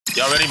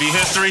Y'all ready to be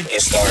history?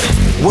 Get started.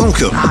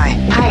 Welcome. Hi.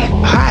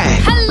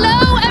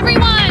 Hello,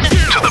 everyone.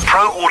 To the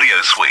Pro Audio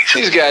Suite.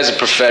 These guys are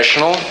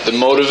professional. They're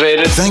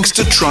motivated. Thanks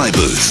to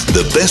TriBooth,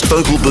 the best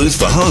vocal booth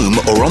for home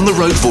or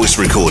on-the-road voice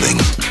recording.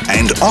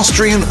 And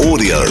Austrian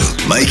Audio,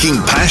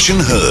 making passion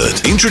heard.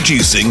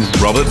 Introducing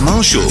Robert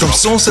Marshall from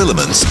Source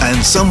Elements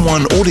and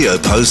Someone Audio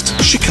Post,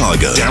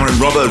 Chicago. Darren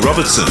Robbo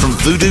Robertson from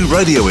Voodoo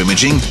Radio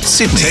Imaging,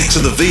 Sydney. Tech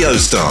to the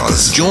VO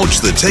stars,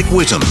 George the Tech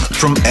Whittam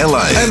from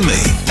LA. And me,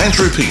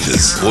 Andrew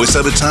Peters,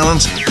 voiceover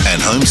talent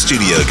and home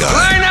studio guy.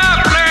 Line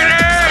up,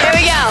 ladies! Here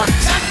we go.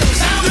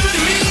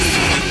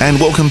 And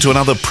welcome to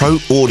another Pro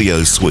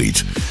Audio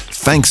Suite.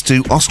 Thanks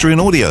to Austrian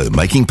Audio,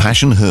 making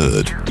passion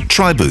heard.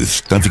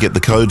 TriBooth, don't forget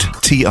the code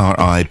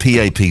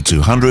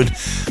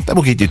TRIPAP200. That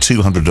will get you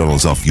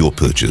 $200 off your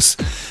purchase.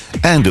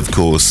 And of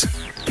course,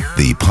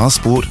 the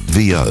PASport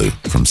VO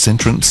from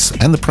Centrance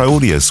and the Pro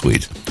Audio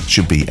Suite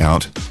should be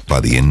out by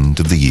the end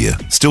of the year.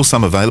 Still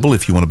some available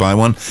if you want to buy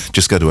one.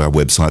 Just go to our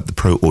website,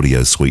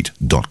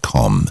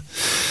 theproaudiosuite.com.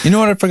 You know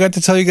what I forgot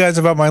to tell you guys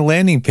about my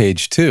landing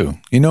page, too?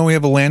 You know we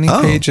have a landing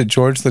page at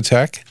George the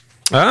Tech?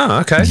 Oh,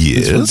 okay.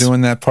 Yes. We're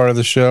doing that part of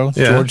the show.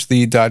 Yeah.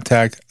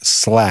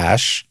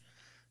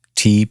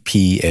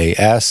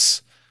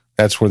 GeorgeThe.tech/TPAS.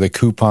 That's where the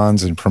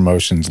coupons and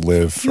promotions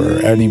live for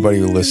anybody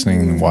who's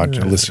listening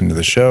and listening to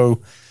the show.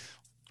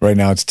 Right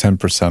now, it's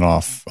 10%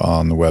 off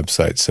on the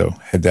website. So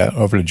head that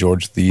over to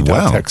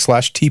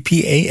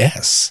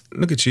GeorgeThe.tech/TPAS.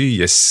 Look at you,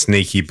 you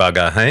sneaky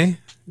bugger, hey?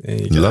 There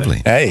you go.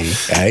 Lovely.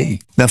 Hey.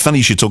 Now, funny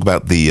you should talk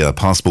about the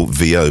PASport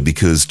VO,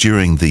 because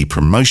during the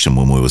promotion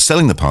when we were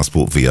selling the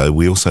PASport VO,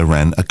 we also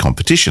ran a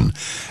competition.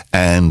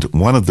 And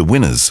one of the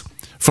winners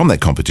from that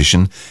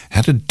competition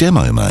had a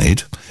demo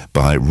made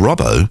by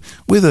Robbo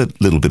with a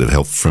little bit of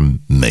help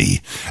from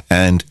me.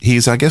 And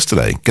he's our guest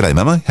today. G'day,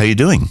 Memo. How you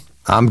doing?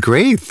 I'm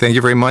great. Thank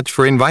you very much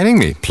for inviting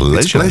me. Pleasure.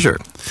 It's a pleasure.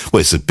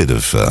 Well, it's a bit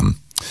of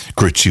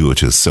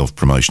gratuitous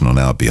self-promotion on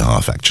our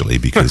behalf, actually,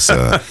 because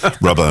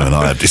Robbo and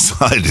I have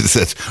decided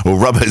that, well,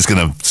 Robbo's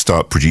going to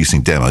start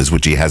producing demos,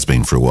 which he has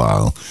been for a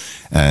while,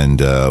 and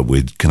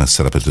we're going to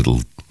set up a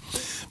little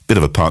bit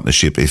of a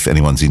partnership if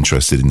anyone's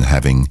interested in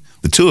having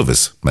the two of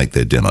us make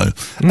their demo.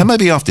 And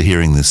maybe after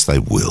hearing this, they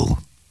will.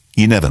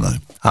 You never know.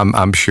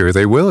 I'm sure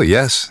they will,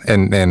 yes.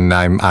 And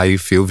I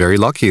feel very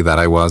lucky that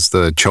I was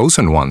the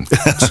chosen one.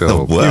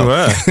 So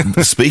Well,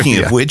 speaking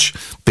of which,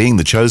 being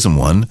the chosen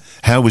one,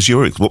 what was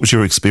your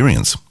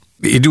experience?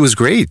 it was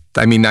great.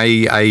 I mean,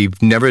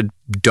 I've never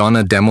done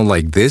a demo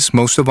like this.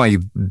 Most of my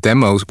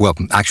demos, well,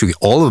 actually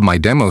all of my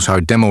demos are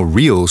demo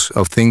reels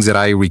of things that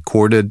I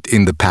recorded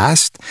in the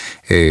past.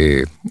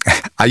 I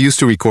used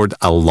to record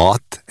a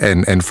lot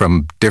and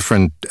from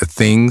different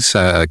things,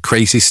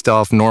 crazy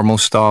stuff, normal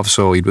stuff.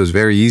 So it was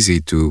very easy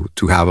to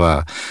have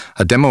a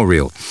demo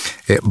reel.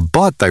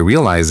 But I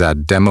realized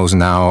that demos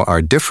now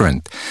are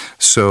different.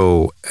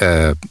 So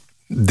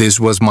this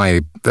was my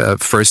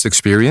first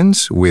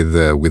experience with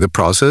the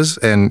process,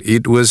 and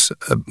it was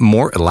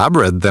more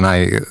elaborate than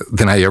I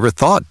ever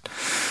thought.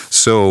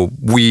 So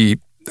we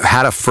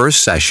had a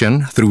first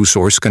session through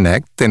Source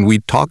Connect, and we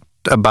talked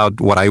about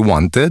what I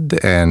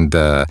wanted, and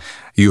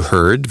you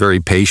heard very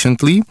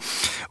patiently.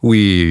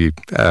 We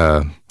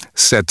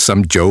said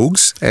some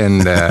jokes,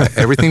 and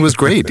everything was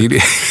great.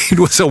 It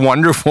was a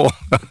wonderful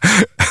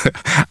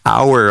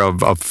hour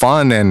of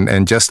fun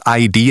and just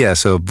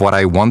ideas of what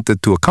I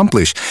wanted to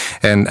accomplish.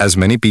 And as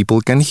many people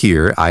can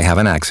hear, I have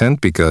an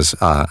accent because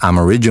I'm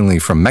originally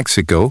from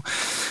Mexico.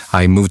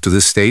 I moved to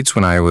the States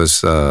when I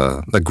was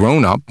a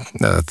grown-up,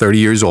 30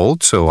 years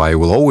old, so I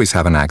will always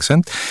have an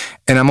accent,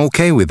 and I'm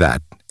okay with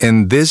that.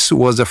 And this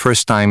was the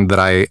first time that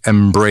I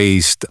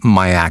embraced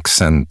my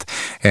accent.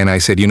 And I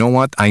said, you know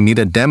what? I need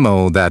a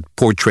demo that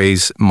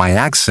portrays my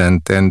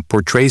accent and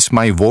portrays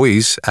my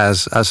voice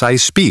as I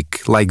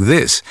speak, like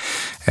this.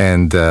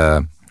 And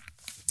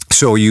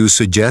so you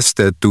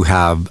suggested to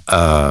have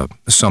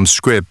some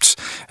scripts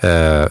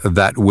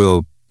that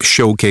will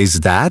showcase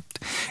that,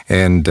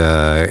 and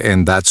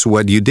that's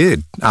what you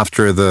did.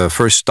 After the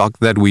first talk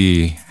that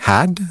we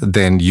had,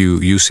 then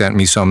you sent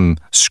me some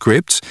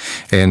scripts,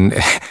 and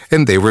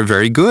they were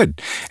very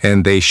good,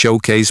 and they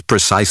showcased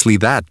precisely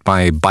that,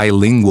 my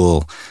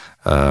bilingual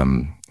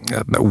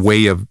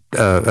way of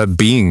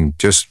being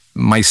just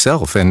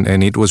myself,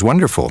 and it was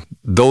wonderful.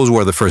 Those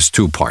were the first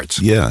two parts.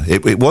 Yeah,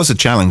 it was a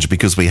challenge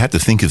because we had to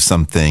think of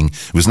something.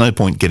 There was no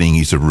point getting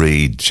you to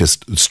read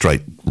just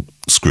straight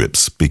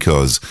scripts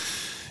because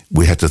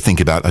we had to think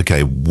about,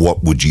 okay,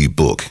 what would you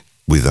book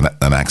with an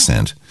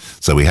accent?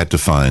 So we had to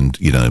find,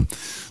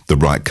 the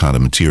right kind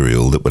of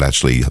material that would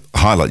actually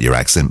highlight your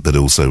accent, but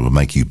also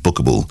make you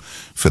bookable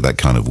for that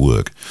kind of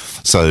work.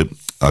 So,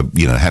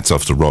 hats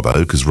off to Robbo,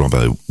 because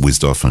Robbo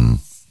whizzed off and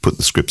put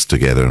the scripts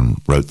together and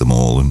wrote them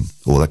all and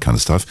all that kind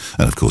of stuff.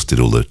 And, of course, did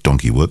all the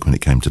donkey work when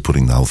it came to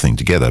putting the whole thing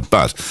together.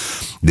 But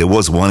there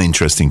was one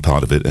interesting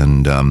part of it,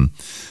 and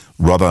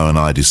Robbo and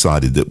I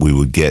decided that we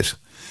would get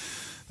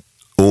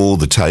all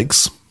the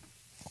takes,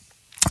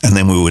 and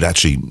then we would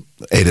actually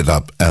edit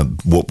up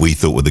what we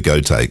thought were the go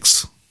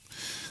takes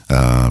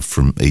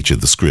from each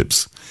of the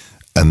scripts.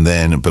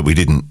 but we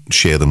didn't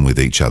share them with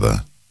each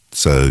other.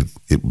 So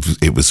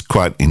it was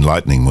quite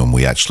enlightening when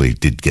we actually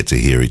did get to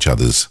hear each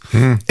other's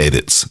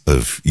edits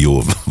of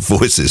your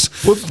voices.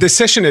 Well, the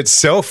session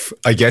itself,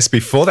 I guess,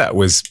 before that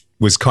was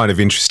kind of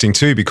interesting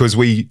too, because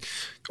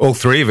all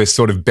three of us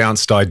sort of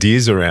bounced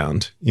ideas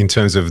around in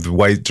terms of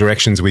the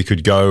directions we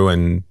could go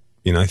and,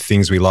 you know,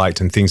 things we liked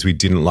and things we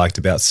didn't like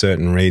about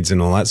certain reads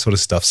and all that sort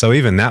of stuff. So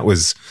even that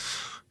was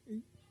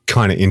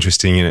kind of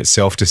interesting in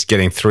itself, just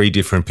getting three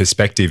different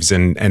perspectives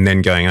and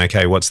then going,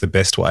 okay, what's the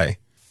best way?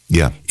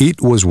 Yeah.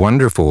 It was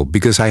wonderful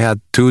because I had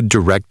two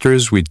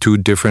directors with two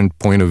different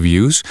point of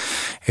views.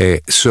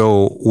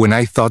 So when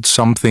I thought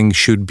something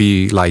should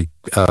be like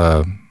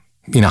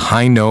in a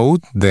high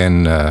note,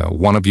 then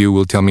one of you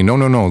will tell me, no,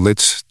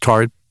 let's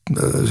start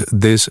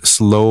this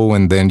slow,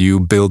 and then you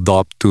build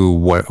up to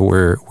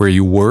where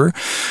you were.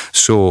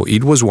 So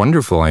it was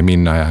wonderful. I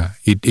mean,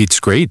 it's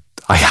great.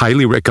 I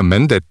highly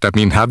recommend it. I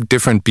mean, have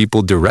different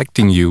people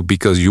directing you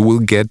because you will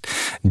get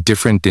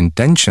different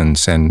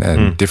intentions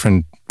and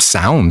different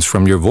sounds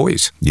from your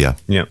voice. Yeah.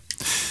 Yeah.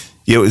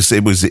 Yeah,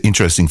 it was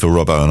interesting for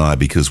Robbo and I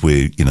because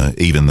we, you know,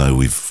 even though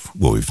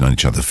we've known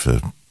each other for,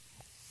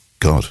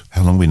 God,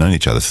 how long have we known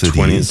each other?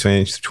 30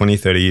 years? 20,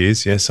 30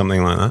 years, yeah,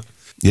 something like that.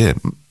 Yeah.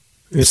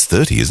 It's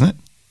 30, isn't it?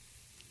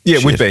 Yeah,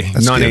 it would be.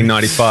 That's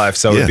 1995,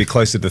 so it would be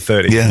closer to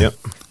 30. Yeah. Yep.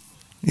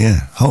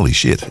 Yeah, holy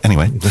shit.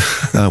 Anyway,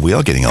 we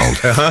are getting old.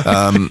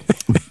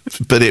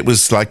 But it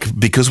was like,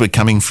 because we're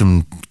coming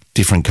from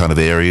different kind of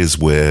areas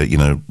where, you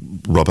know,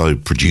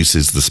 Robbo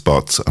produces the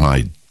spots and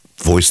I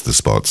voice the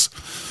spots.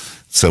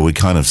 So we're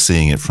kind of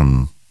seeing it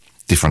from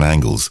different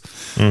angles.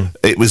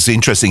 It was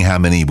interesting how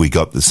many we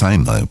got the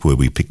same, though, where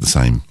we picked the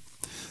same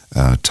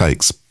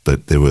takes,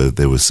 but there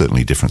were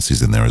certainly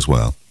differences in there as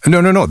well.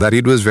 No. That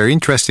it was very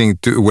interesting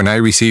when I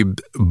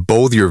received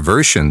both your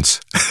versions.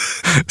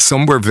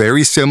 Some were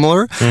very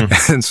similar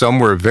and some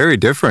were very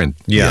different.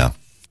 Yeah,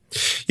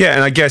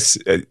 and I guess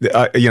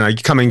you know,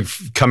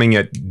 coming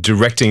at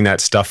directing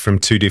that stuff from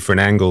two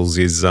different angles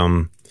is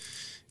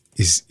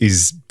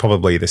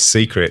probably the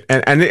secret.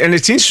 And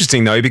it's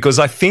interesting though, because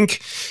I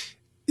think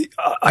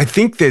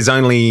there's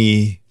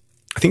only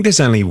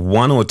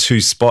one or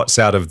two spots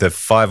out of the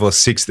 5 or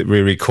 6 that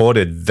we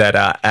recorded that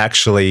are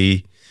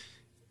actually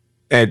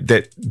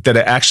that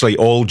are actually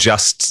all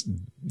just,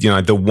 you know,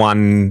 the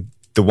one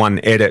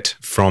edit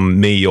from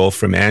me or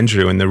from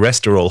Andrew, and the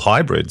rest are all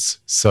hybrids.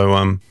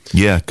 So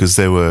yeah, because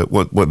there were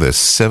there's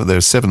 7. There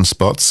were 7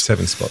 spots.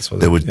 7 spots.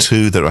 There were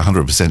 2 that were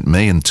 100%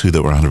 me and 2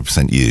 that were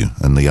 100% you,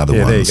 and the other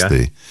ones,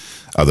 the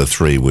other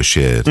 3 were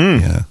shared.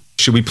 Yeah.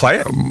 Should we play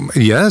it?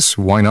 Yes,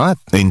 why not?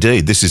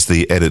 Indeed. This is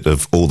the edit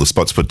of all the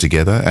spots put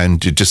together. And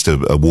just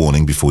a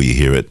warning before you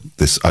hear it,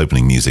 this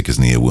opening music is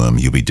an earworm.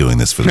 You'll be doing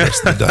this for the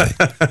rest of the day.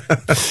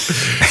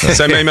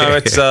 So, Memo,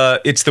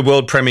 it's the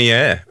world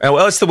premiere.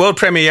 Well, it's the world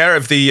premiere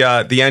of the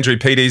Andrew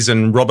Peters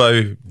and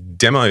Robbo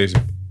demo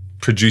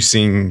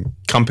producing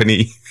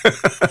company too,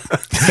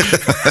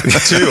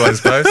 I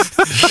suppose.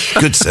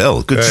 Good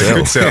sell. Good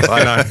sell.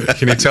 I know.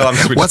 Can you tell I'm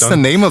switched What's the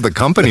name of the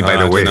company, by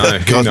the way?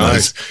 Who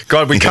knows?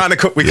 God, we can't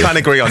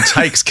agree on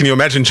takes. Can you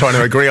imagine trying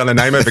to agree on the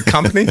name of the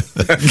company?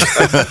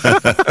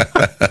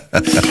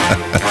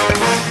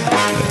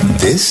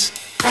 This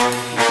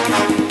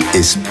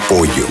is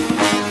pollo.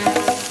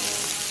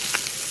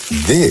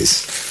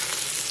 This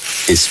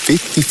is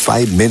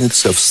 55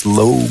 minutes of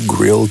slow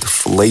grilled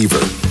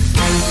flavor.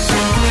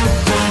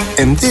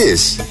 And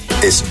this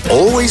is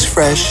always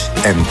fresh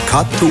and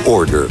cut to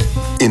order.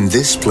 In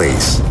this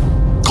place,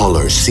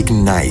 colors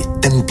ignite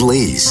and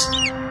blaze.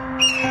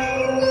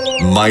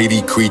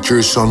 Mighty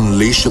creatures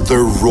unleash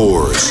their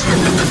roars.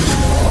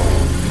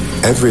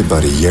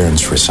 Everybody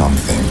yearns for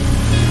something.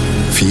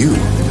 Few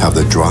have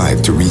the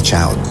drive to reach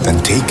out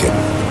and take it.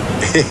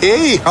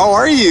 Hey, how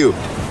are you?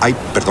 Ay,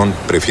 perdón,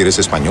 ¿prefieres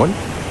español?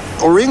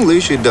 Or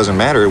English, it doesn't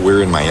matter,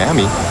 we're in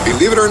Miami.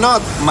 Believe it or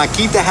not,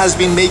 Makita has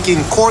been making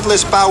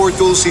cordless power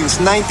tools since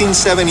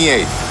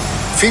 1978.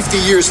 50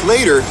 years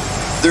later,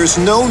 there's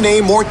no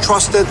name more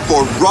trusted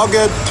for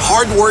rugged,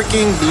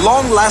 hardworking,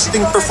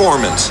 long-lasting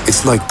performance.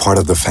 It's like part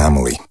of the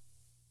family.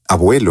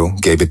 Abuelo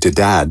gave it to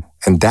Dad,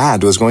 and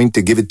Dad was going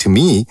to give it to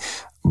me,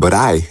 but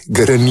I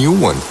got a new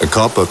one. A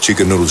cup of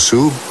chicken noodle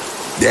soup,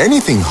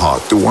 anything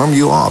hot to warm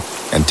you up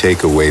and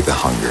take away the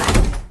hunger.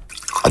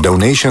 A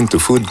donation to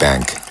Food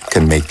Bank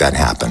can make that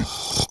happen.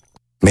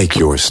 Make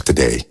yours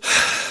today.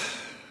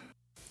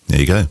 There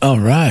you go. All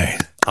right.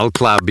 I'll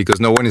clap because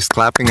no one is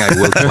clapping. I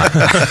will clap.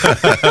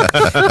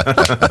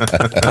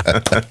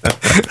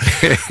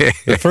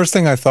 The first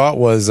thing I thought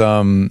was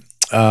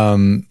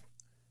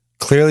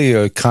clearly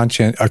a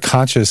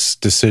conscious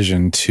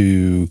decision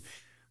to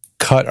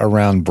cut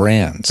around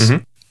brands.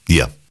 Mm-hmm.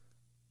 Yeah.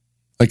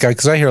 Like,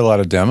 because I hear a lot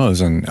of demos,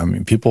 and I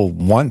mean, people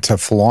want to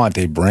flaunt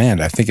a brand.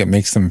 I think it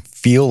makes them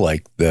feel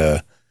like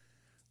their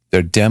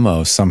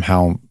demo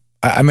somehow.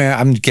 I mean,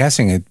 I'm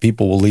guessing that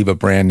people will leave a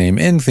brand name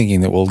in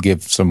thinking that we'll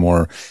give some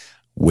more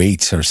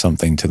weight or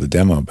something to the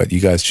demo, but you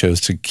guys chose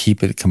to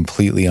keep it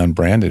completely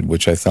unbranded,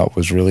 which I thought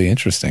was really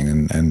interesting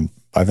and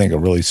I think a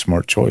really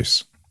smart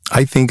choice.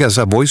 I think as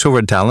a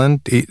voiceover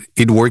talent,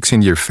 it works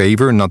in your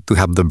favor not to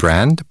have the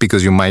brand,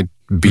 because you might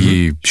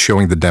be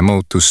showing the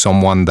demo to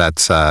someone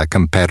that's a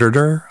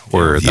competitor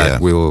or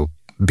that will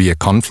be a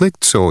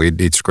conflict. So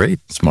it's great.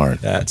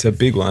 Smart. That's a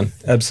big one.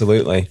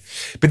 Absolutely.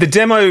 But the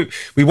demo,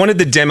 we wanted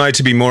the demo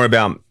to be more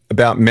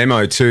about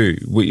Memo too.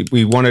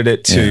 We wanted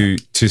it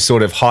to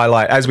sort of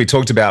highlight, as we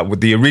talked about with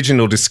the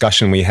original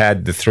discussion we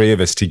had, the three of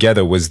us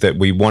together, was that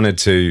we wanted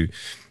to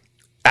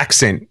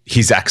accent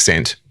his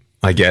accent,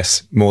 I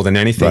guess, more than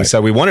anything. Right.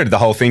 So we wanted the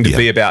whole thing to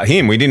be about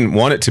him. We didn't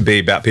want it to be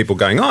about people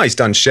going, oh, he's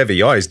done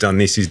Chevy, oh, he's done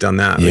this, he's done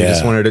that. We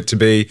just wanted it to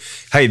be,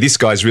 hey, this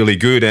guy's really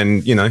good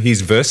and, you know,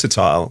 he's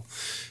versatile.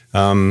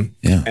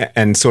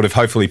 And sort of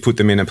hopefully put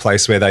them in a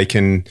place where they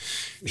can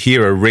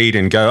hear a read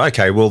and go,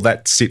 okay, well,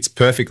 that sits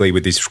perfectly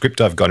with this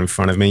script I've got in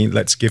front of me.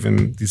 Let's give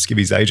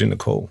his agent a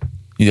call.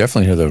 You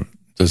definitely hear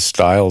the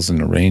styles and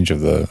the range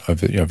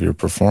of your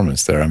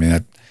performance there. I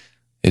mean,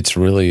 it's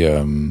really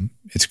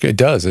it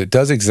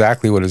does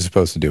exactly what it's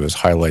supposed to do. Is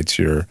highlights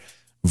your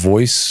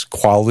voice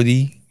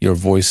quality, your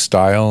voice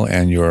style,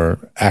 and your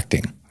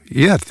acting.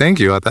 Yeah, thank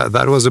you.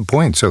 That was a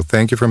point. So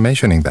thank you for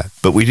mentioning that.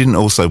 But we didn't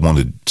also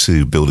want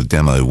to build a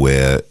demo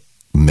where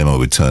Memo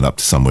would turn up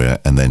to somewhere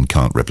and then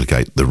can't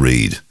replicate the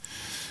read.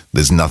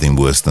 There's nothing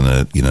worse than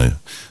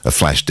a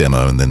flash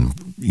demo, and then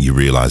you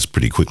realize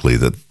pretty quickly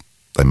that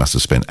they must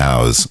have spent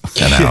hours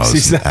and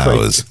hours and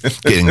hours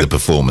getting the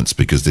performance,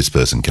 because this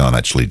person can't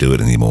actually do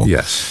it anymore.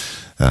 Yes.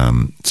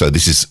 So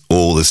this is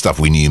all the stuff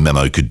we knew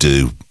Memo could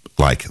do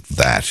like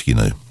that, you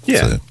know.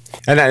 Yeah. So,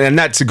 and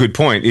that's a good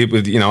point. It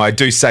was, you know, I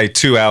do say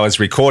 2 hours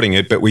recording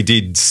it, but we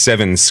did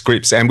 7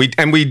 scripts, and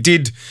we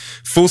did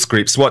full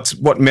scripts.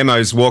 What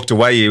Memo's walked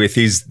away with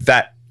is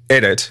that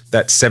edit,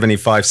 that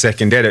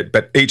 75-second edit,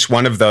 but each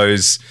one of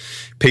those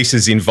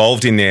pieces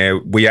involved in there,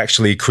 we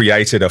actually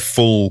created a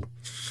full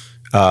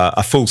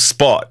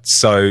spot.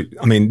 So,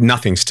 I mean,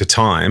 nothing's to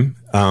time,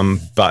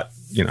 but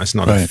you know, it's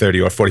not a 30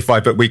 or a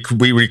 45, but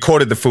we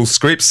recorded the full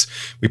scripts.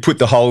 We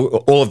put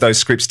all of those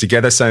scripts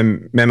together. So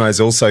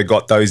Memo's also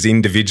got those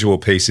individual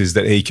pieces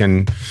that he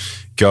can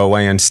go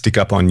away and stick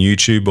up on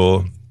YouTube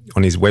or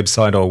on his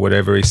website or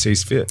whatever he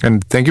sees fit.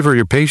 And thank you for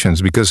your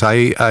patience, because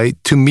I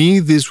to me,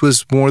 this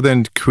was more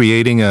than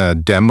creating a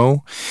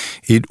demo.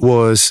 It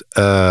was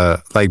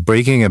like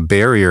breaking a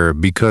barrier,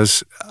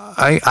 because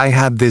I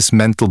had this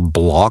mental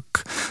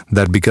block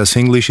that because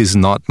English is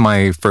not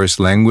my first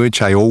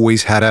language, I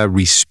always had a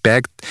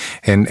respect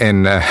and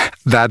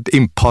that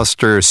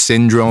imposter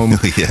syndrome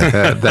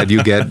that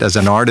you get as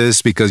an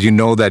artist, because you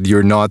know that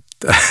you're not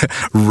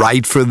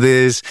right for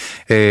this.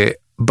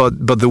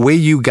 But the way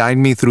you guide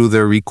me through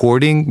the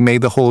recording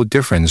made the whole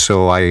difference.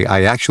 So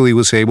I actually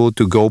was able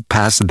to go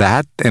past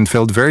that and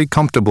felt very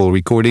comfortable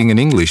recording in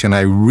English, and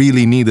I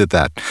really needed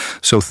that.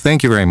 So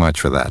thank you very much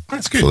for that.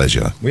 That's good.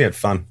 Pleasure. We had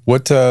fun.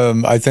 What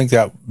I think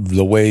that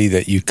the way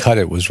that you cut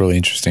it was really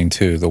interesting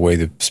too. The way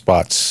the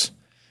spots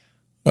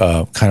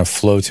kind of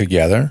flow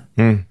together.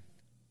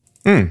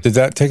 Did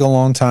that take a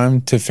long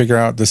time to figure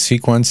out the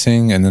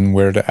sequencing and then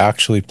where to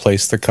actually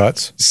place the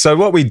cuts? So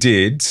what we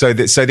did, so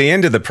the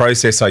end of the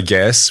process, I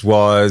guess,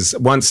 was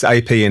once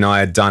AP and I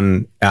had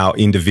done our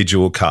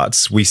individual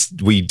cuts,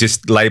 we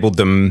just labeled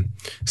them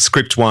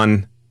script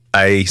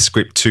 1A,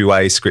 script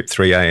 2A, script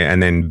 3A,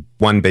 and then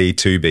 1B,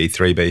 2B,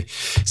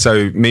 3B.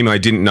 So Memo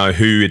didn't know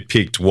who had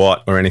picked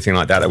what or anything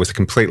like that. It was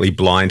completely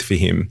blind for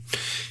him.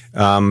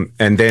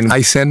 And then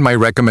I sent my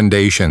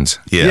recommendations.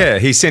 Yeah,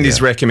 he sent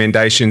his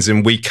recommendations,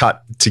 and we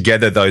cut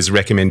together those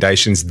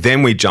recommendations.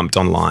 Then we jumped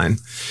online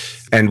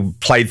and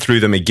played through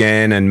them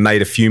again and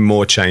made a few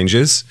more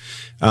changes.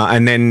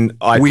 And then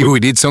we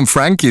did some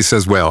Frankies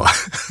as well.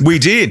 We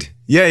did.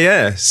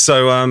 Yeah.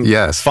 So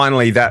yes.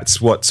 Finally, that's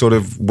what sort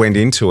of went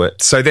into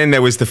it. So then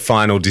there was the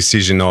final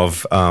decision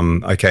of,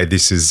 okay,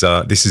 this is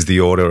the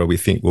order we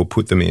think we'll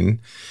put them in.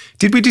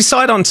 Did we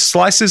decide on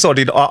slices, or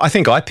I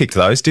think I picked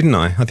those, didn't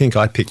I? I think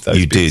I picked those.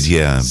 You bits. did,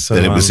 yeah. So,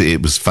 and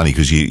it was funny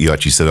because you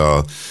actually said,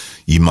 "Oh,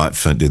 you might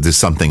find there's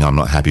something I'm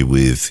not happy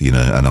with," you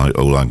know. And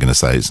all I'm going to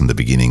say is in the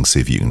beginning, see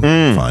if you can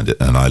find it.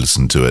 And I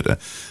listened to it, and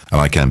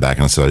I came back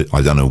and I said,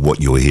 "I don't know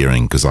what you're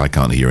hearing because I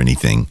can't hear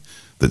anything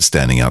that's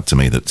standing out to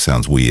me that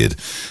sounds weird."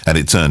 And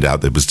it turned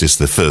out that it was just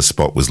the first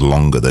spot was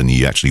longer than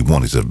you actually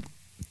wanted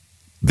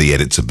the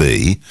edit to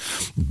be,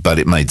 but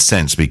it made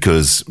sense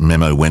because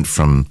Memo went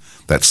from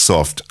that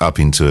soft up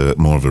into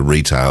more of a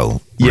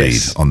retail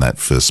read on that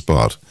first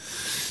spot.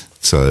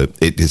 So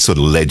it sort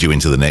of led you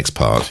into the next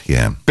part,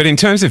 yeah. But in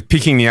terms of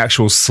picking the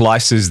actual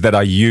slices that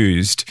I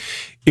used,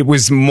 it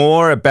was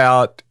more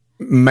about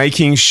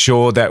making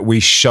sure that we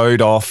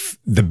showed off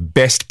the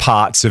best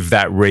parts of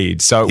that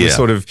read. So it was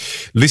sort of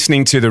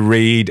listening to the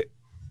read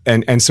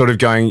and sort of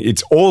going,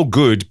 it's all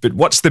good, but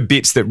what's the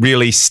bits that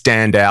really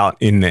stand out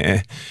in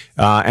there?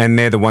 And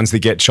they're the ones that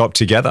get chopped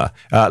together.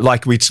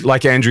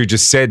 Like Andrew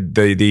just said,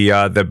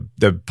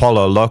 the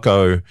Polo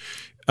Loco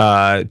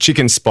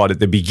chicken spot at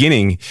the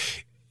beginning,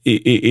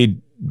 it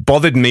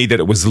bothered me that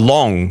it was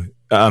long.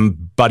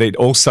 but it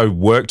also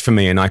worked for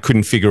me, and I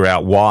couldn't figure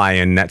out why.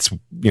 And that's,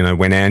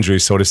 when Andrew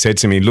sort of said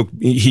to me, look,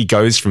 he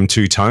goes from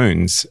two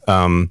tones.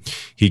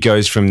 He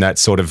goes from that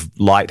sort of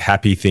light,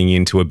 happy thing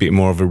into a bit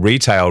more of a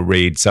retail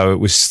read. So it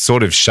was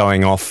sort of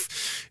showing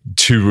off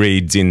two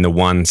reads in the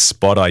one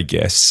spot, I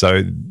guess.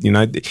 So,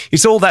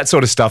 it's all that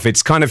sort of stuff.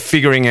 It's kind of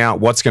figuring out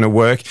what's going to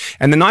work.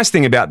 And the nice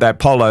thing about that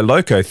Polo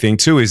Loco thing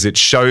too is it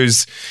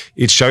shows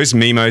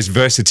Memo's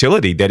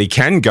versatility, that he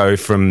can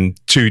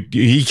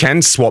he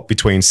can swap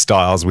between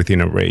styles within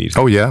a read.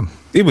 Oh, yeah.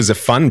 It was a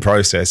fun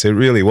process. It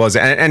really was.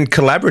 And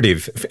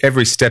collaborative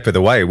every step of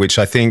the way, which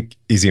I think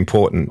is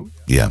important.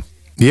 Yeah.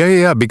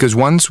 Yeah, because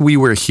once we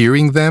were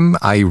hearing them,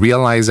 I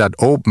realized that,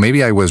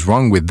 maybe I was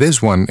wrong with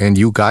this one, and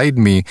you guide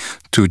me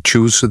to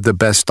choose the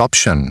best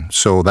option.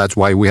 So that's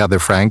why we have the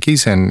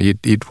Frankies, and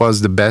it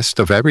was the best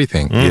of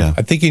everything. Yeah.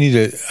 I think you need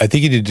to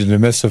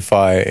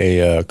demystify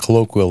a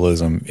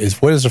colloquialism.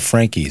 What is a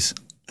Frankies?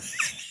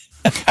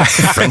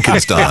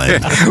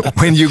 Frankenstein.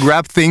 When you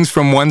grab things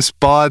from one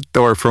spot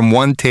or from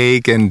one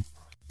take and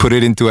put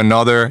it into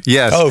another.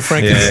 Yes. Oh,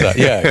 Frankenstein.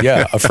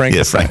 Yeah. A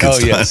Frankenstein. Yeah,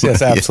 Frankenstein. Oh,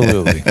 yes,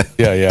 absolutely.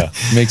 Yeah.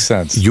 Makes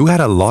sense. You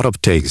had a lot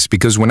of takes,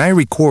 because when I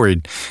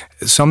record,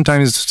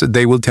 sometimes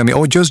they will tell me,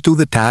 just do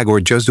the tag or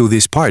just do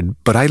this part.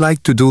 But I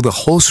like to do the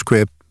whole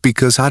script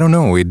because, I don't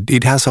know,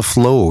 it has a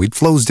flow. It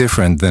flows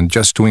different than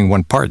just doing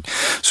one part.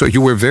 So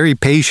you were very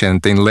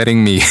patient in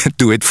letting me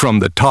do it from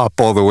the top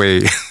all the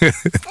way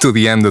to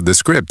the end of the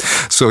script.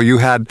 So you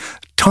had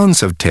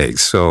tons of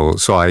takes. So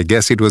I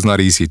guess it was not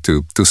easy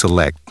to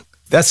select.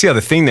 That's the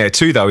other thing there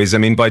too, though, is,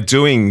 by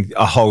doing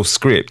a whole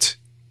script,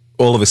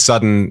 all of a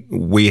sudden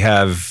we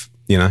have,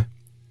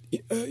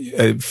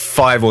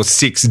 5 or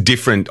 6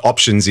 different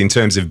options in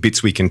terms of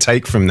bits we can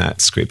take from that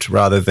script,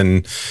 rather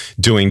than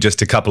doing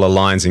just a couple of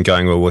lines and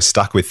going, well, we're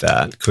stuck with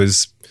that.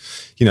 Because,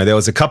 there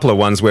was a couple of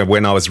ones where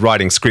when I was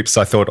writing scripts,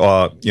 I thought,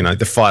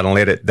 the final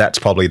edit, that's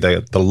probably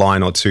the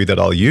line or two that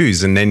I'll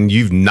use. And then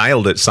you've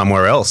nailed it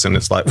somewhere else. And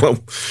it's like, well,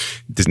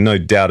 there's no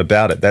doubt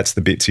about it. That's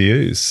the bit to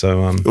use.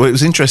 So, well, it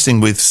was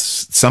interesting with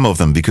some of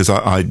them, because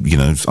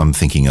I'm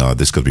thinking,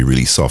 this could be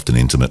really soft and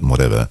intimate and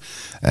whatever.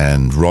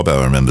 And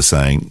Robbo, I remember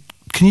saying,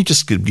 can you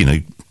just,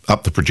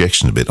 up the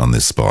projection a bit on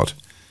this spot?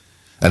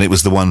 And it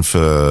was the one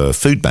for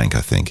Food Bank,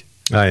 I think.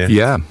 Oh,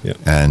 yeah. Yeah.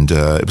 And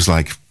it was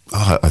like,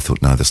 I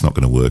thought, no, that's not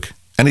going to work.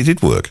 And it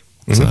did work.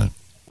 Mm-hmm. So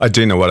I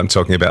do know what I'm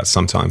talking about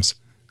sometimes.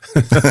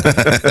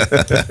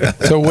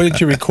 So what did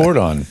you record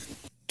on?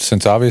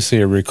 Since obviously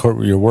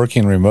you're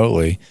working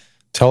remotely,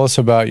 tell us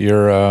about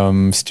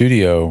your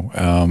studio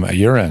at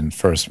your end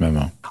first,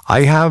 Memo.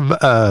 I have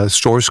a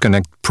Source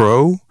Connect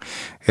Pro,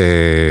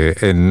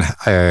 and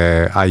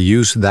I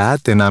use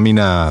that, and I'm in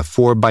a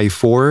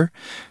 4x4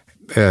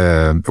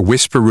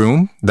 whisper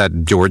room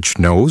that George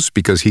knows,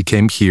 because he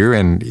came here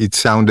and it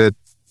sounded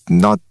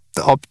not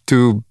up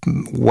to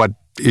what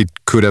it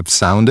could have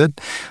sounded.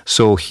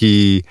 So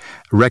he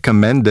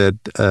recommended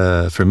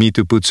for me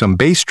to put some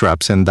bass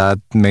traps, and that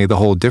made the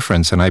whole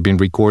difference. And I've been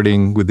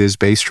recording with these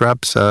bass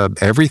traps,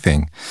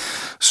 everything.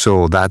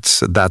 So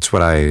that's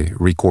what I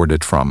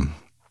recorded from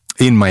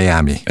in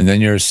Miami. And then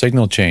your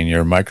signal chain,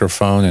 your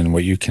microphone, and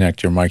what you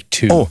connect your mic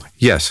to. Oh,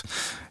 yes.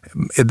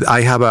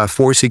 I have a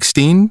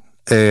 416.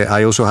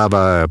 I also have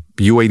a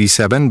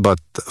U87, but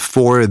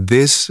for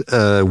this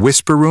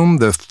whisper room,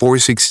 the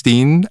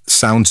 416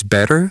 sounds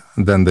better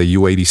than the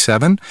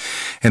U87.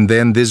 And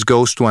then this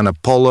goes to an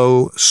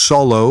Apollo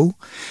Solo.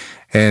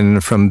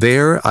 And from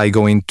there, I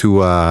go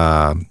into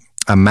a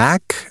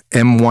Mac,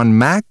 M1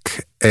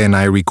 Mac, and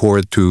I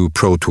record to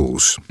Pro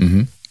Tools.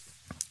 Mm-hmm.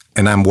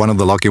 And I'm one of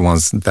the lucky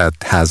ones that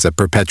has a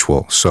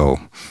perpetual. So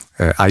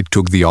I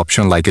took the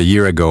option like a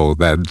year ago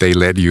that they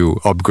let you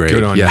upgrade.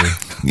 Good on you.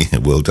 yeah,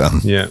 well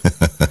done. Yeah.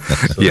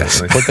 Yes.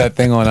 Put that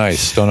thing on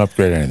ice. Don't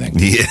upgrade anything.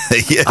 Yeah,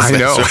 yes, I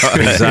know.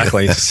 right.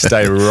 Exactly.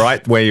 Stay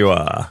right where you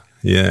are.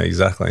 Yeah,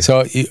 exactly.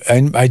 So,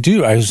 and I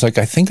was like,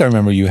 I think I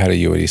remember you had a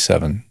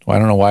U87. Well, I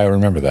don't know why I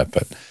remember that,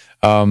 but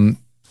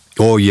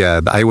oh, yeah.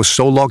 I was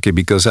so lucky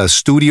because a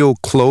studio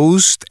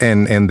closed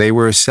and they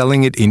were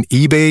selling it in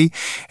eBay.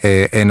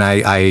 And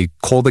I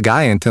called the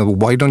guy and told him,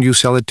 why don't you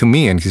sell it to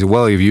me? And he said,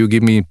 well, if you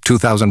give me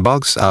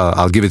 $2,000,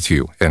 I'll give it to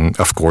you. And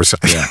of course,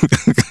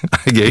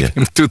 I gave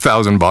him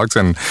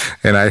 $2,000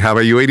 and I have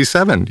a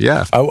U87.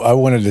 Yeah. I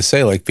wanted to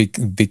say, like,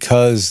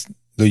 because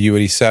the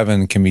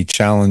U87 can be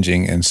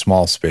challenging in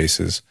small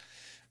spaces,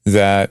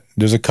 that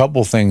there's a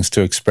couple things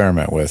to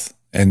experiment with.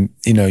 And,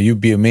 you'd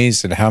be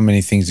amazed at how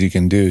many things you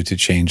can do to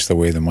change the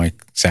way the mic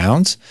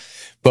sounds.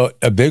 But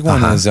a big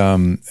one is,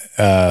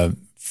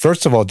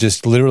 first of all,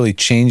 just literally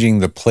changing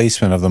the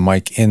placement of the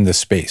mic in the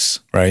space,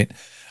 right?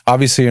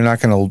 Obviously, you're not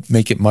going to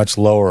make it much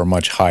lower or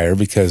much higher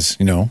because,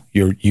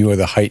 you are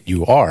the height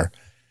you are.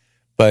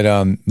 But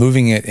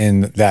moving it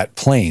in that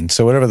plane,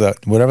 so whatever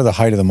the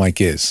height of the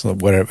mic is,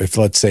 if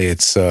let's say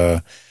it's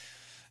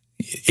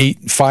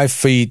 5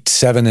 feet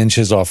 7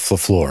 inches off the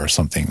floor or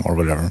something or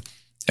whatever,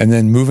 and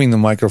then moving the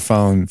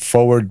microphone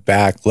forward,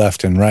 back,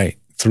 left, and right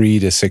 3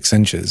 to 6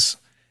 inches,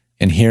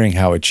 and hearing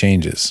how it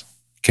changes.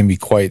 can be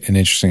quite an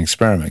interesting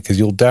experiment because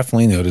you'll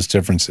definitely notice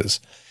differences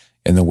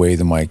in the way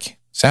the mic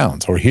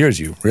sounds or hears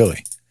you,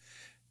 really.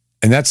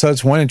 And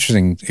that's one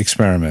interesting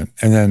experiment.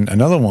 And then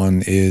another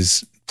one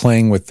is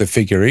playing with the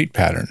figure 8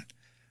 pattern,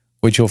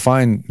 which you'll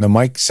find the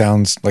mic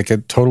sounds like a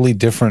totally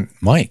different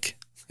mic.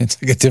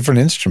 It's like a different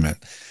instrument.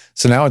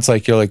 So now it's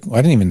like, you're like, I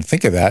didn't even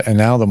think of that. And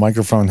now the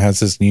microphone has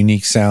this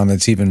unique sound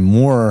that's even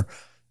more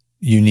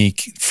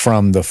unique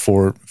from the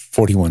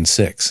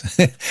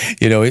 416.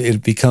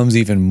 It becomes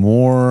even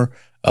more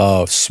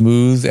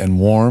smooth and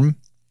warm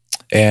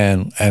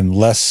and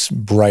less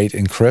bright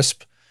and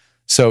crisp.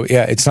 So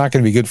yeah, it's not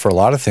going to be good for a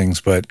lot of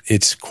things, but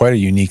it's quite a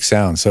unique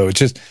sound. So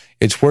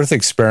it's worth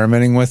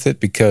experimenting with it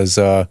because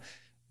the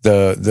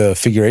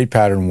figure 8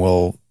 pattern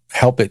will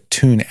help it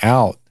tune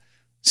out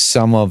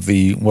some of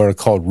the what are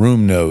called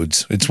room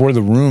nodes. It's where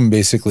the room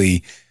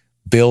basically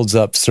builds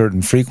up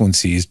certain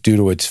frequencies due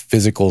to its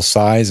physical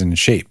size and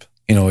shape.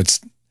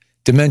 Its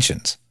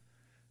dimensions.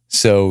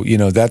 So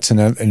that's an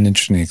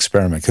interesting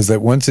experiment because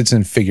that once it's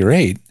in figure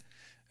 8.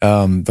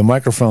 The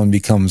microphone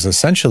becomes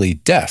essentially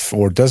deaf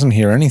or doesn't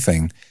hear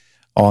anything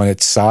on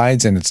its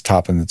sides and its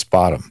top and its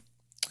bottom.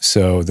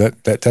 So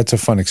that's a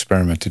fun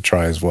experiment to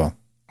try as well.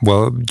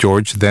 Well,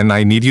 George, then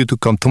I need you to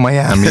come to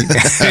Miami and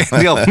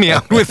help me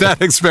out with that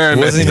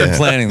experiment. I wasn't even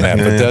planning that,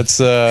 but that's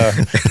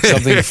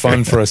something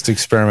fun for us to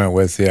experiment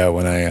with. Yeah,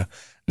 when I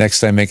next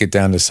time make it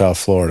down to South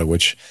Florida,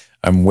 which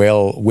I'm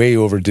way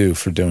overdue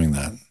for doing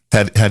that.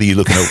 How do you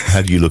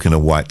look in a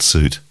white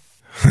suit?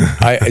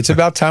 It's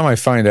about time I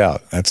find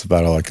out. That's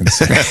about all I can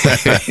say.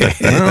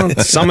 Well,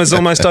 summer's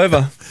almost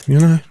over,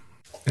 Yeah.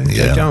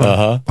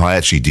 Uh-huh. I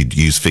actually did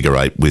use figure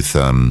 8 with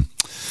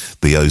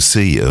the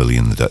OC early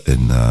in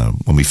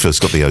when we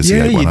first got the OC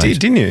 818. Yeah, you did,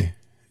 didn't you?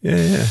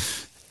 Yeah.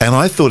 And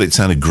I thought it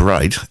sounded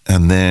great,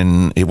 and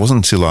then it wasn't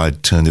until I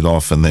turned it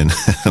off and then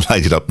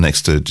laid it up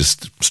next to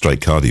just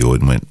straight cardioid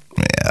and went,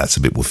 yeah, that's a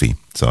bit woofy.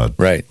 So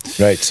Right.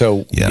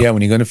 So,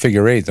 when you go to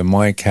figure 8, the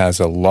mic has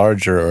a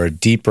larger or a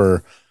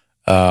deeper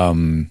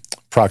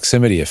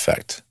proximity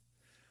effect.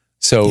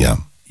 So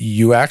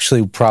you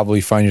actually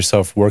probably find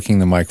yourself working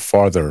the mic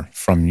farther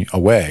from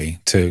away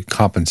to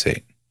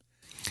compensate.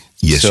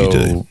 Yes, you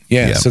do.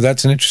 Yeah, so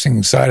that's an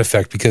interesting side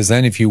effect because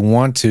then if you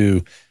want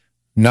to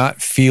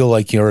not feel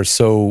like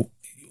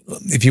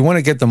if you want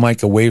to get the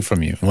mic away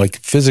from you, like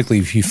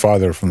physically be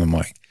farther from the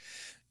mic,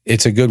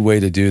 it's a good way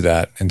to do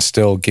that and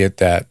still get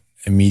that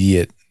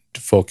immediate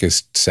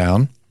focused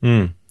sound.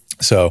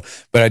 So,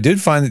 but I did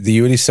find that the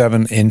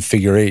U87 in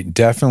figure 8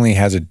 definitely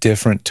has a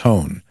different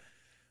tone,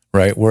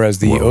 right? Whereas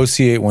the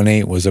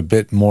OC818 was a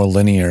bit more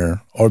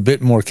linear or a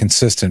bit more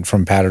consistent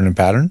from pattern to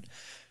pattern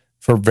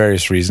for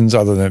various reasons,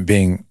 other than it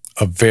being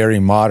a very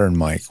modern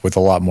mic with a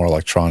lot more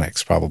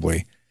electronics,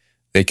 probably.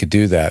 They could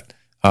do that.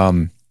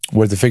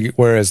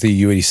 Whereas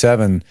the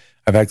U87,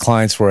 I've had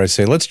clients where I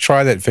say, let's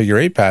try that figure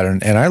 8 pattern,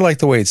 and I like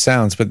the way it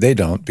sounds, but they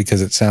don't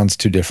because it sounds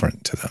too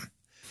different to them.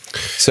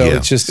 So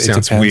it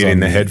sounds weird in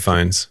the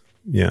headphones.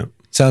 Yeah.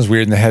 Sounds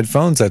weird in the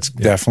headphones. That's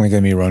definitely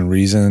going to be one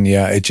reason.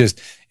 Yeah.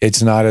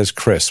 It's not as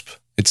crisp.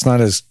 It's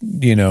not as,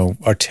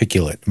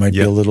 articulate. It might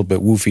be a little bit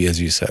woofy, as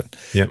you said.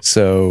 Yeah.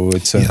 So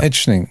it's an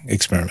interesting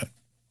experiment.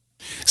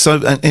 So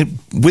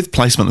with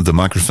placement of the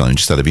microphone,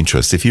 just out of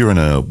interest, if you're in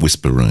a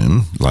whisper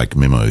room like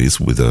Memo is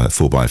with a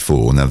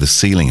 4x4, now the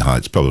ceiling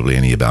height's probably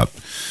only about,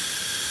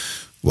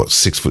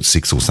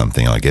 6'6" or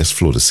something, I guess,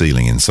 floor to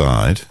ceiling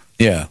inside.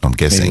 Yeah. I'm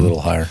guessing. Maybe a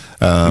little higher.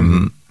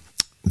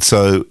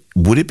 So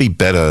would it be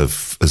better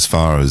as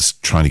far as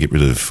trying to get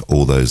rid of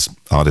all those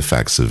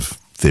artifacts of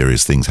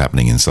various things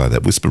happening inside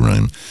that whisper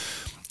room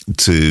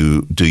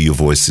to do your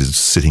voices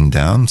sitting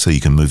down so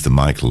you can move the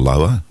mic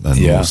lower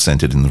and more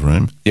centered in the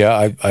room?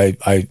 Yeah,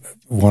 I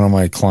one of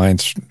my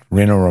clients,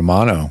 Reno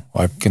Romano,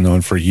 I've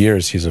known for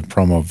years, he's a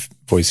promo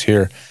voice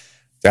here.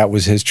 That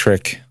was his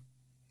trick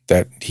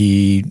that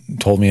he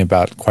told me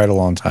about quite a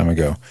long time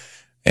ago.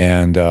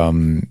 And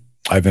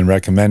I've been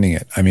recommending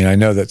it. I mean, I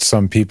know that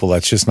some people,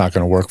 that's just not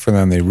going to work for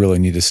them. They really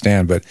need to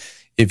stand. But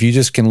if you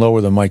just can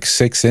lower the mic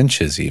 6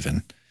 inches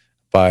even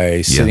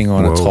by sitting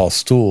on a tall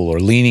stool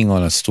or leaning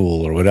on a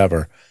stool or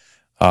whatever,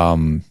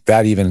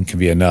 that even can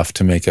be enough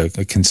to make a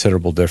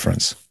considerable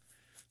difference.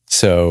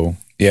 So,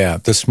 yeah,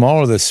 the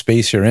smaller the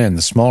space you're in,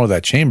 the smaller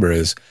that chamber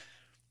is.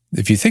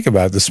 If you think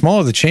about it, the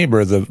smaller the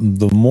chamber,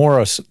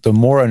 the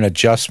more an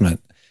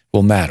adjustment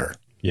will matter.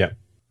 Yeah.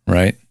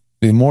 Right?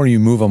 The more you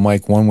move a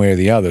mic one way or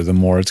the other, the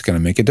more it's going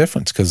to make a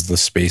difference because the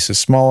space is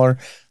smaller.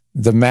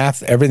 The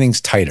math,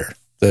 everything's tighter.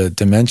 The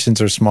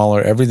dimensions are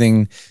smaller.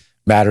 Everything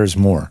matters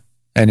more.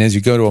 And as you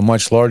go to a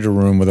much larger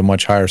room with a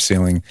much higher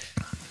ceiling,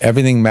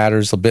 everything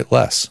matters a bit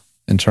less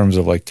in terms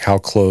of like how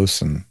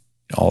close and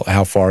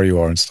how far you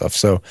are and stuff.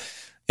 So,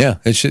 yeah,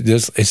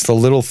 it's the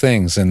little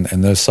things and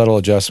those subtle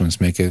adjustments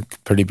make a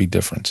pretty big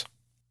difference.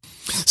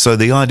 So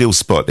the ideal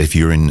spot, if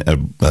you're in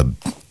a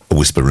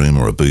whisper room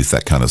or a booth,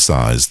 that kind of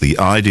size, the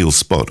ideal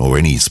spot, or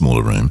any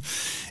smaller room,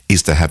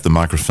 is to have the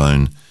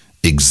microphone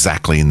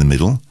exactly in the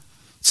middle.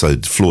 So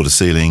floor to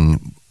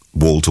ceiling,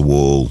 wall to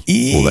wall,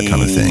 all that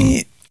kind of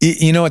thing.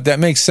 You know what? That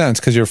makes sense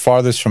because you're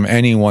farthest from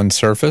any one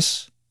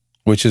surface,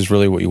 which is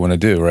really what you want to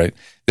do, right?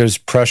 There's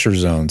pressure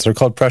zones. They're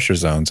called pressure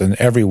zones, and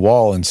every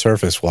wall and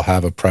surface will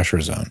have a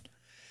pressure zone.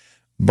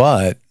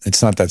 But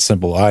it's not that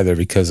simple either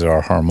because there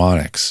are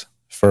harmonics,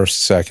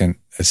 first, second,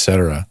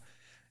 etc.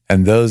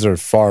 And those are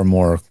far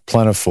more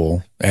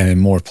plentiful and in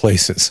more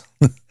places.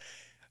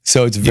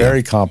 So it's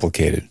very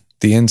complicated.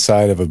 The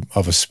inside of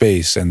a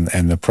space and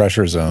the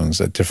pressure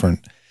zones at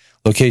different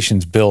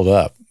locations build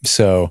up.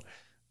 So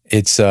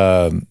it's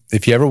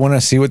if you ever want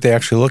to see what they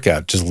actually look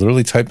at, just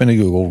literally type into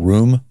Google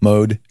room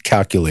mode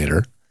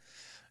calculator.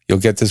 You'll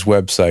get this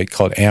website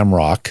called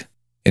AMROC,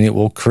 and it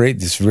will create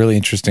this really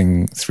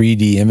interesting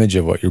 3D image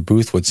of what your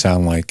booth would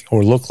sound like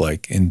or look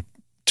like in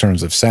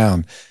terms of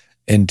sound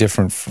in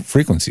different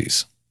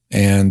frequencies.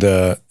 And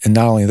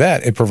not only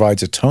that, it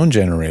provides a tone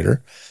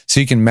generator, so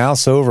you can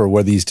mouse over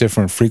where these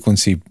different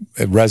frequency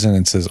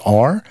resonances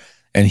are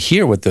and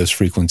hear what those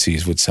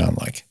frequencies would sound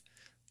like.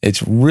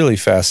 It's really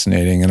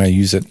fascinating, and I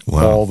use it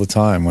all the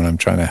time when I'm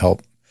trying to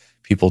help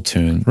people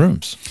tune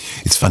rooms.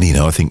 It's funny,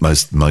 I think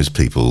most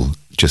people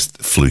just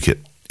fluke it.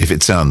 If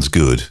it sounds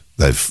good,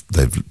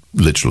 they've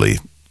literally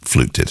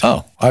fluked it.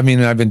 Oh, I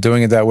mean, I've been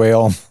doing it that way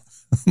all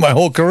my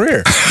whole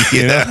career.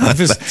 You know?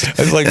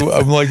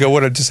 I'm like, I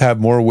want to just have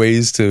more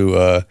ways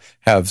to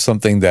have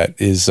something that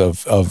is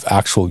of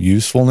actual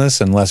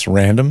usefulness and less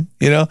random.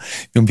 You know,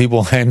 when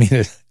people hire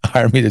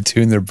me to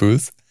tune their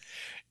booth,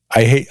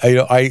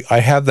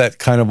 I have that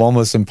kind of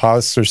almost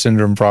imposter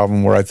syndrome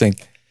problem where I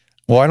think,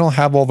 well, I don't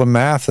have all the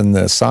math and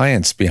the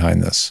science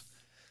behind this.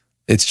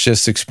 It's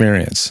just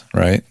experience,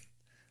 right?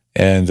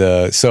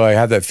 And so I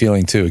have that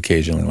feeling too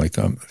occasionally, like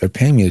they're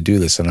paying me to do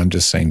this, and I'm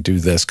just saying do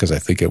this because I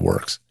think it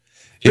works.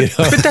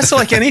 But that's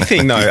like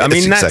anything, though. I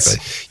mean,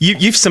 that's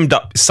you've summed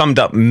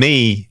up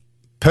me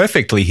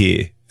perfectly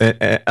here.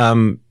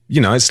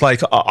 It's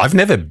like I've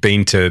never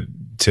been to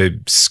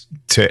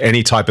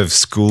any type of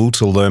school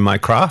to learn my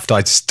craft.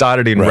 I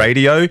started in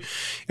radio,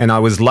 and I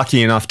was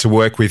lucky enough to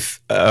work with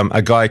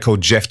a guy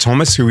called Jeff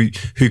Thomas, who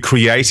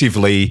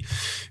creatively.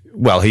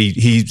 Well,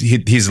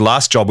 his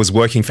last job was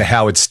working for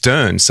Howard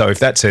Stern. So if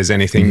that says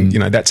anything,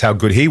 that's how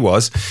good he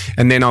was.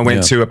 And then I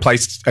went to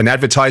an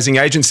advertising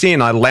agency,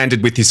 and I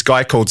landed with this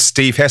guy called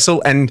Steve Hessel.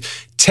 And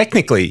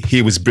technically,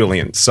 he was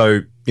brilliant.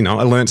 So, I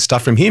learned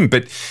stuff from him.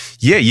 But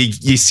yeah,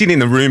 you sit in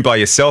the room by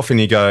yourself and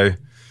you go,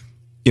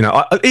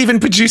 even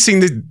producing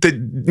the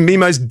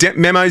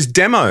Memo's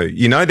demo,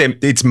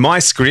 it's my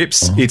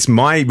scripts, it's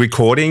my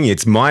recording,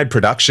 it's my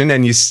production.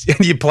 And you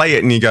play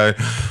it and you go,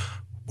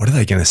 what are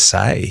they going to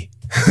say?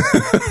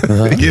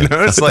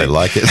 It's like,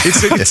 like it.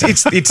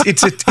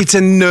 It's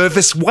a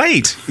nervous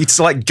weight. It's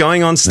like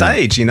going on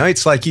stage.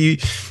 It's like you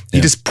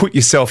just put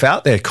yourself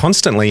out there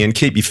constantly and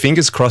keep your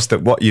fingers crossed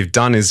that what you've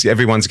done is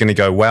everyone's going to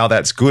go, wow,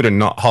 that's good, and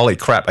not, holy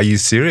crap, are you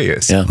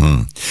serious? Yeah.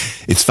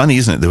 It's funny,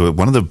 isn't it?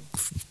 One of the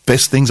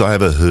best things I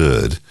ever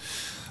heard,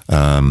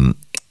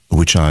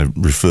 which I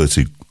refer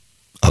to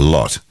a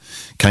lot,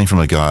 came from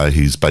a guy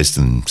who's based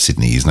in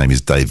Sydney. His name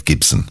is Dave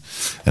Gibson,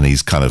 and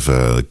he's kind of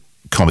a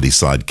comedy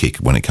sidekick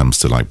when it comes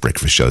to like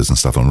breakfast shows and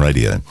stuff on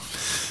radio.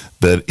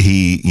 But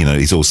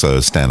he's also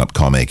a stand-up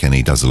comic, and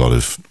he does a lot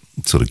of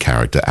sort of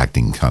character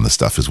acting kind of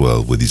stuff as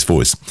well with his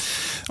voice.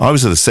 I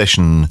was at a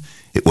session,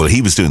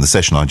 he was doing the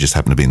session, I just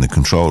happened to be in the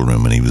control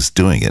room and he was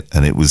doing it,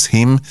 and it was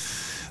him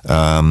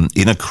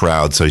in a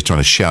crowd, so he's trying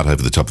to shout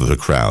over the top of a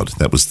crowd.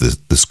 That was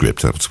the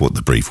script, that's what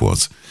the brief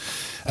was.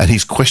 And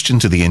his question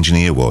to the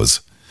engineer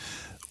was,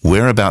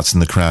 whereabouts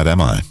in the crowd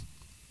am I?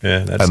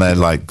 Yeah, and they're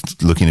like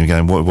looking at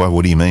him going,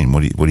 what do you mean?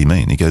 What do you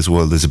mean? He goes,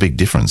 well, there's a big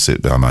difference.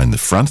 Am I in the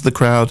front of the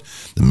crowd,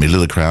 the middle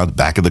of the crowd,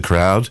 back of the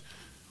crowd?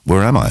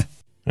 Where am I?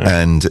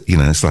 Yeah. And,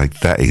 it's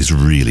like, that is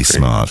really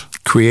smart.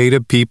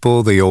 Creative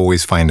people, they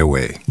always find a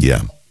way.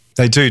 Yeah.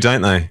 They do,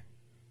 don't they?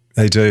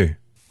 They do.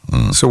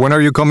 So when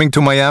are you coming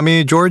to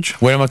Miami, George?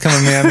 When am I coming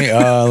to Miami?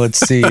 Let's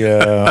see.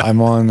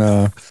 I'm on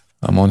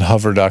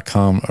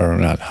hover.com, or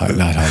not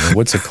hover.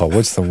 What's it called?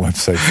 What's the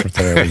website that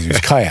I always use?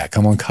 Kayak.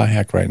 I'm on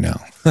Kayak right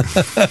now.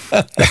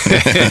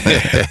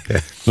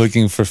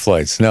 Looking for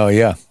flights. No,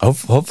 yeah.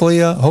 Hopefully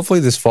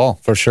this fall,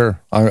 for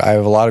sure. I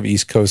have a lot of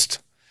East Coast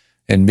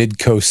and Mid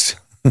Coast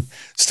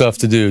stuff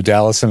to do.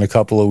 Dallas in a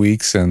couple of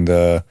weeks, and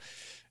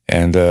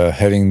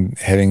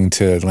heading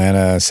to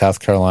Atlanta, South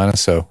Carolina.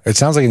 So it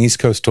sounds like an East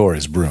Coast tour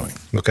is brewing.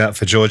 Look out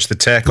for George the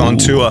Tech on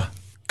tour.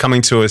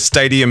 Coming to a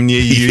stadium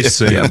near you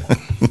soon.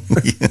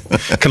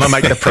 Can I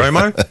make the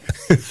promo?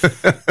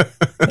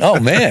 Oh,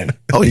 man.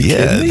 Oh,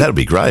 yeah. That'd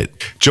be great.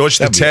 George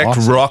the Tech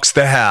rocks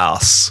the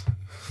house.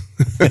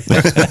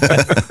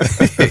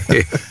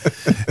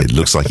 It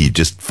looks like you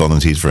just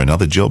volunteered for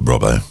another job,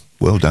 Robbo.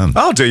 Well done.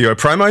 I'll do you a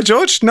promo,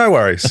 George. No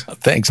worries.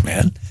 Thanks,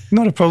 man.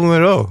 Not a problem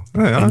at all.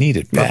 I need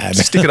it bad.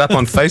 Stick it up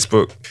on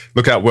Facebook.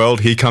 Look out,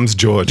 world. Here comes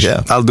George.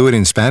 Yeah. I'll do it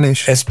in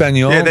Spanish.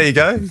 Espanol. Yeah, there you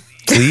go.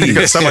 Please. You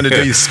got someone to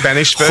do your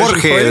Spanish version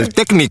Jorge el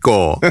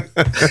técnico.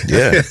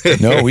 Yeah.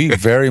 No, we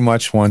very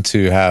much want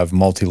to have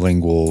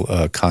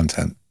multilingual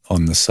content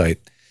on the site.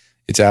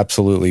 It's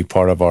absolutely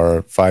part of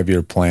our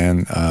 5-year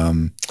plan.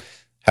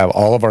 have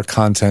all of our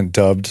content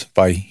dubbed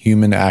by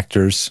human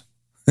actors,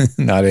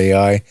 not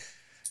AI.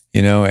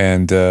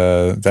 And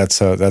that's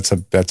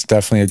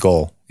definitely a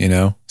goal.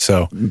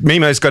 So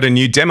Memo's got a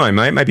new demo,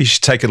 mate. Maybe you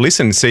should take a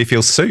listen and see if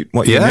he'll suit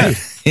what you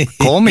need.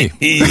 Call me.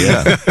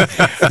 Yeah.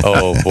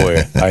 Oh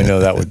boy, I know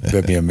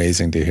that'd be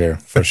amazing to hear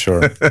for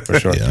sure.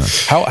 Yeah.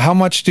 How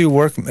much do you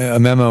work,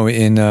 Memo,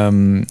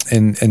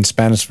 in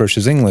Spanish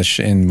versus English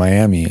in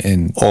Miami?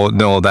 Oh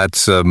no,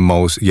 that's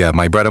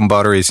my bread and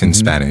butter is in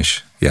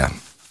Spanish. Yeah,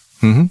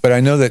 but I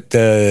know that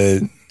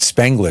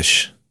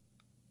Spanglish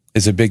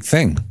is a big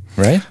thing,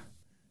 right?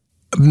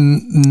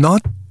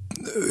 Not.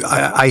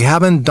 I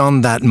haven't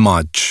done that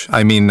much.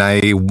 I mean,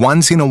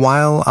 once in a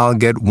while I'll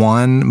get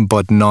one,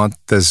 but not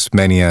as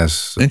many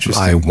as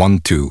I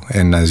want to,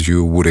 and as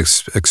you would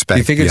expect. Do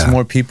you think it's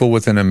more people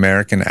with an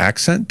American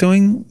accent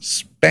doing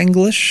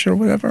Spanglish or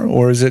whatever,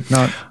 or is it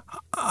not?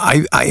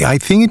 I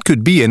think it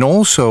could be, and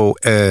also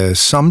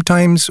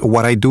sometimes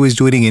what I do is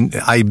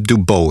I do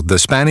both the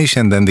Spanish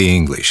and then the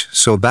English.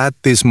 So that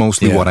is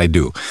mostly what I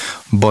do.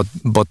 But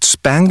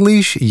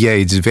Spanglish,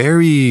 it's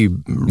very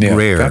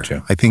rare.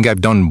 Gotcha. I think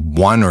I've done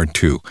one or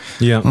two.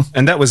 Yeah,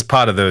 and that was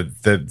part of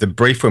the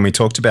brief when we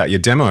talked about your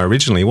demo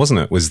originally, wasn't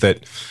it? Was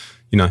that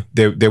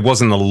there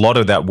wasn't a lot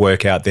of that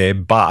work out there,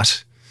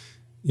 but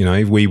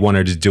we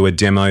wanted to do a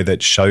demo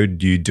that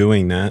showed you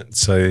doing that,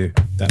 so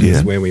that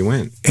was where we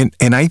went.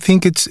 And I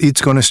think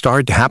it's going to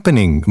start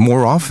happening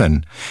more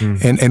often.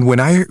 And when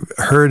I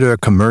heard a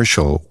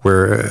commercial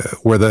where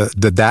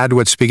the dad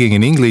was speaking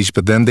in English,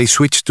 but then they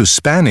switched to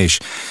Spanish,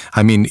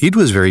 I mean, it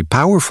was very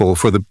powerful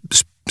for the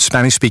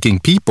Spanish-speaking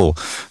people.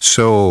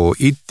 So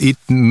it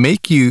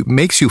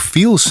makes you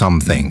feel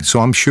something. So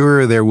I'm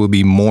sure there will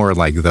be more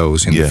like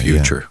those in the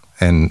future.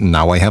 Yeah. And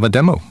now I have a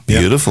demo.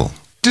 Beautiful.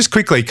 Just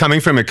quickly,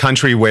 coming from a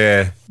country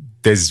where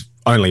there's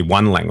only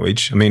one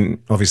language, I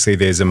mean, obviously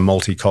there's a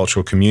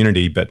multicultural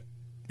community, but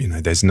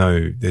there's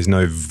no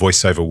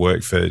voiceover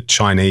work for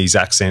Chinese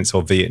accents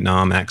or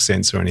Vietnam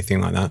accents or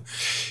anything like that.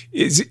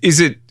 Is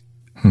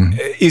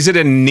it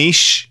a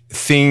niche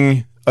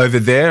thing over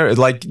there?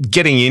 Like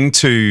getting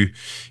into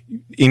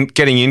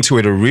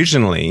it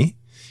originally,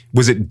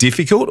 was it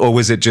difficult, or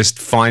was it just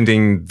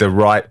finding the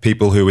right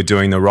people who were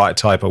doing the right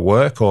type of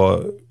work?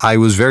 Or I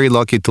was very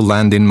lucky to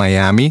land in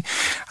Miami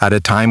at a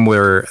time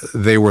where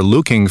they were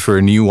looking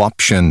for new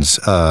options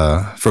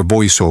for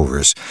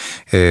voiceovers.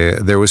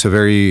 There was a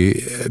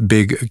very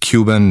big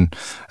Cuban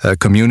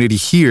community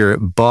here,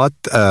 but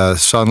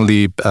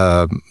suddenly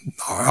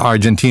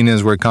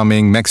Argentinians were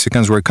coming,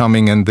 Mexicans were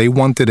coming, and they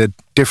wanted a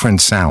different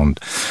sound.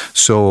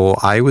 So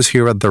I was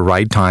here at the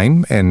right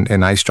time,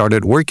 and I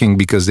started working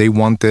because they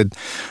wanted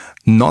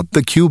not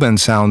the Cuban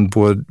sound,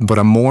 but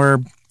a more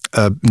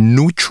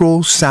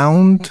neutral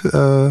sound.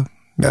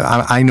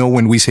 I know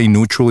when we say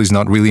neutral, it's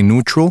not really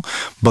neutral,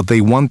 but they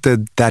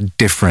wanted that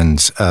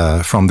difference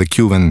from the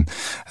Cuban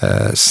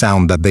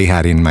sound that they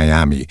had in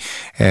Miami.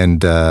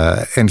 And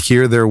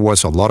here there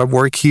was a lot of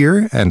work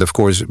here, and of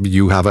course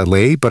you have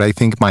LA, but I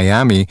think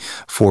Miami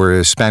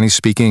for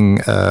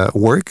Spanish-speaking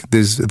work,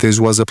 this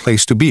was a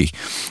place to be.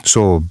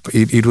 So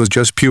it was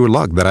just pure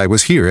luck that I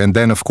was here. And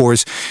then of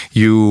course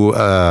you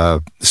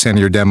send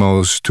your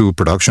demos to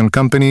production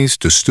companies,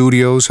 to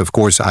studios. Of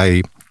course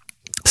I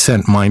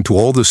sent mine to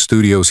all the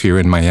studios here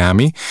in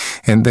Miami.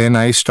 And then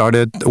I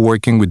started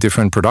working with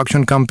different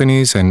production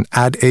companies and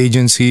ad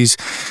agencies.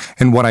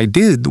 And what I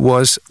did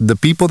was the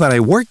people that I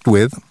worked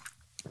with,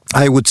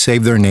 I would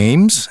save their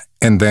names,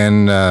 and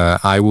then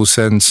I will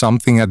send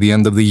something at the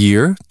end of the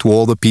year to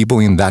all the people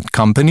in that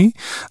company,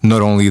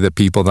 not only the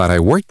people that I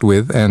worked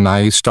with, and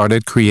I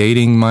started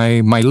creating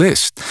my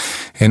list.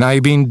 And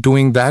I've been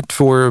doing that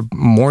for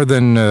more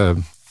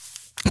than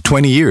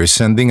 20 years,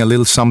 sending a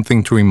little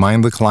something to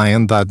remind the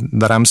client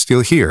that I'm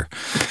still here.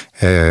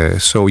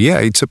 So yeah,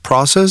 it's a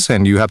process,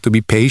 and you have to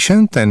be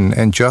patient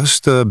and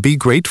just be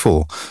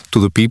grateful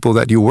to the people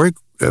that you work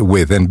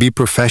with and be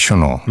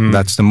professional.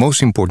 That's the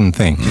most important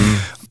thing.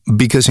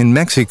 Because in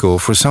Mexico,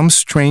 for some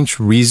strange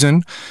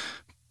reason,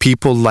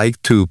 people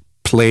like to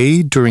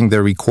play during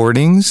their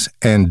recordings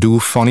and do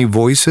funny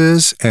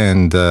voices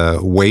and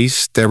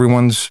waste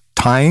everyone's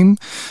time.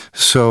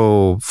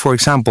 So, for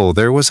example,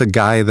 there was a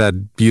guy that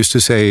used to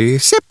say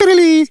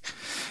 "Seperili."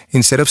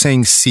 Instead of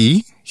saying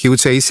 "si," he would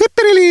say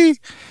 "Seperili."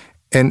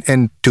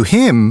 And to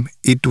him,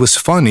 it was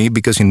funny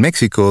because in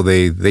Mexico,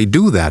 they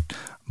do that.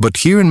 But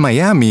here in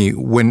Miami,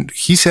 when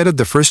he said it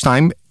the first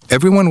time,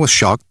 everyone was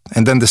shocked.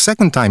 And then the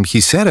second time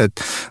he said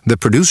it, the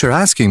producer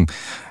asked him,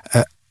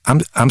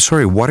 I'm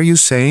sorry, what are you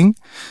saying?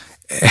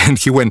 And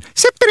he went,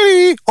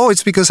 "Seperili." Oh,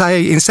 it's because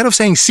instead of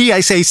saying "si,"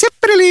 I say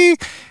 "Seperili."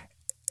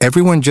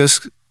 Everyone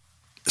just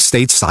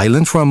stayed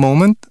silent for a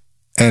moment,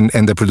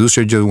 and the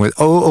producer just went,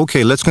 "Oh,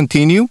 okay, let's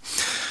continue."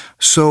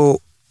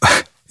 So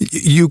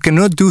you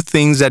cannot do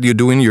things that you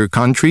do in your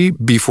country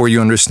before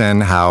you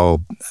understand how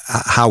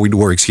it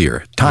works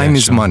here. Time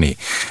is money,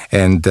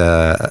 and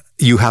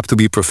you have to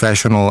be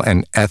professional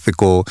and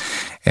ethical,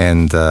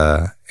 and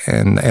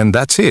and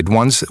that's it.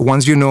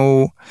 Once you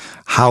know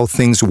how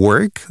things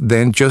work,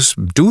 then just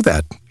do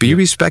that. Be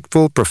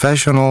respectful,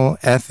 professional,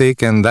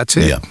 ethic, and that's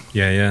it.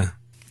 Yeah.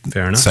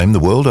 Fair enough. Same the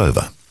world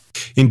over.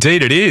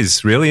 Indeed it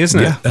is, really, isn't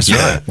it? Yeah. That's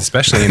right.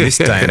 Especially in this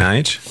day and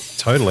age.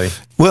 Totally.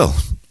 Well,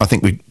 I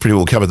think we pretty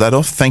well covered that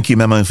off. Thank you,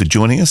 Memo, for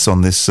joining us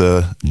on this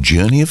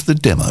journey of the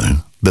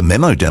demo. The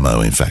Memo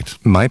demo, in fact.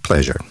 My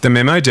pleasure. The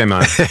Memo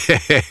demo.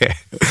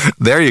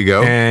 There you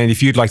go. And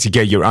if you'd like to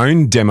get your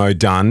own demo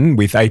done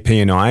with AP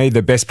and I,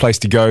 the best place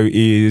to go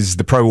is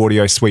the Pro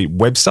Audio Suite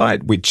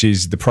website, which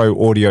is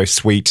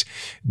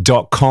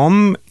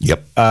theproaudiosuite.com.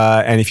 Yep.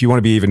 And if you want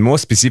to be even more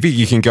specific,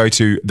 you can go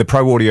to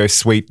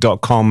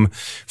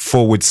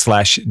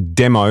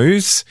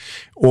theproaudiosuite.com/demos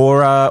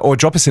or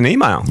drop us an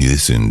email.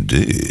 Yes,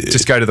 indeed.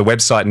 Just go to the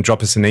website and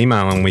drop us an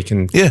email and we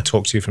can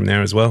talk to you from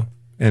there as well.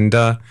 And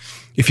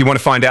if you want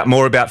to find out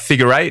more about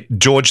Figure 8,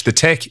 George the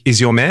Tech is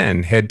your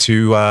man. Head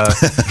to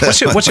what's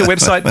your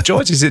website,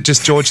 George? Is it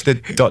just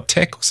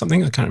george.tech or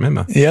something? I can't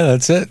remember. Yeah,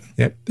 that's it.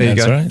 Yep, there you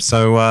go. Right.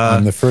 So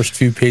on the first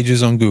few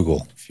pages on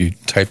Google, if you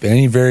type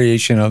any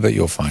variation of it,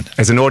 you'll find it.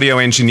 As an audio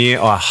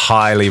engineer, I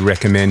highly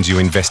recommend you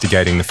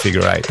investigating the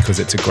Figure 8 because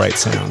it's a great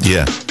sound.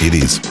 Yeah, it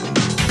is.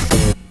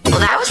 Well,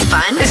 that was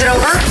fun. Is it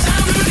over?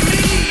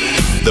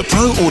 The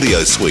Pro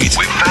Audio Suite,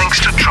 With thanks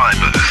to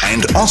TriBooth.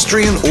 and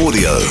Austrian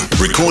Audio.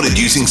 Recorded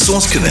using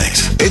Source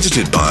Connect.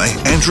 Edited by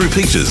Andrew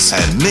Peters.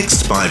 And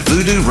mixed by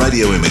Voodoo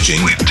Radio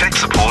Imaging. With tech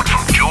support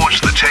from George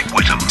the Tech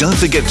Whittam. Don't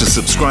forget to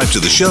subscribe to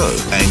the show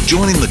and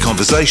join in the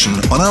conversation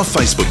on our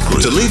Facebook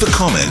group. To leave a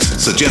comment,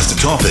 suggest a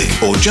topic,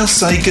 or just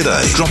say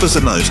g'day, drop us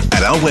a note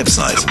at our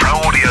website.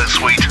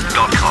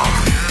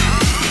 theproaudiosuite.com.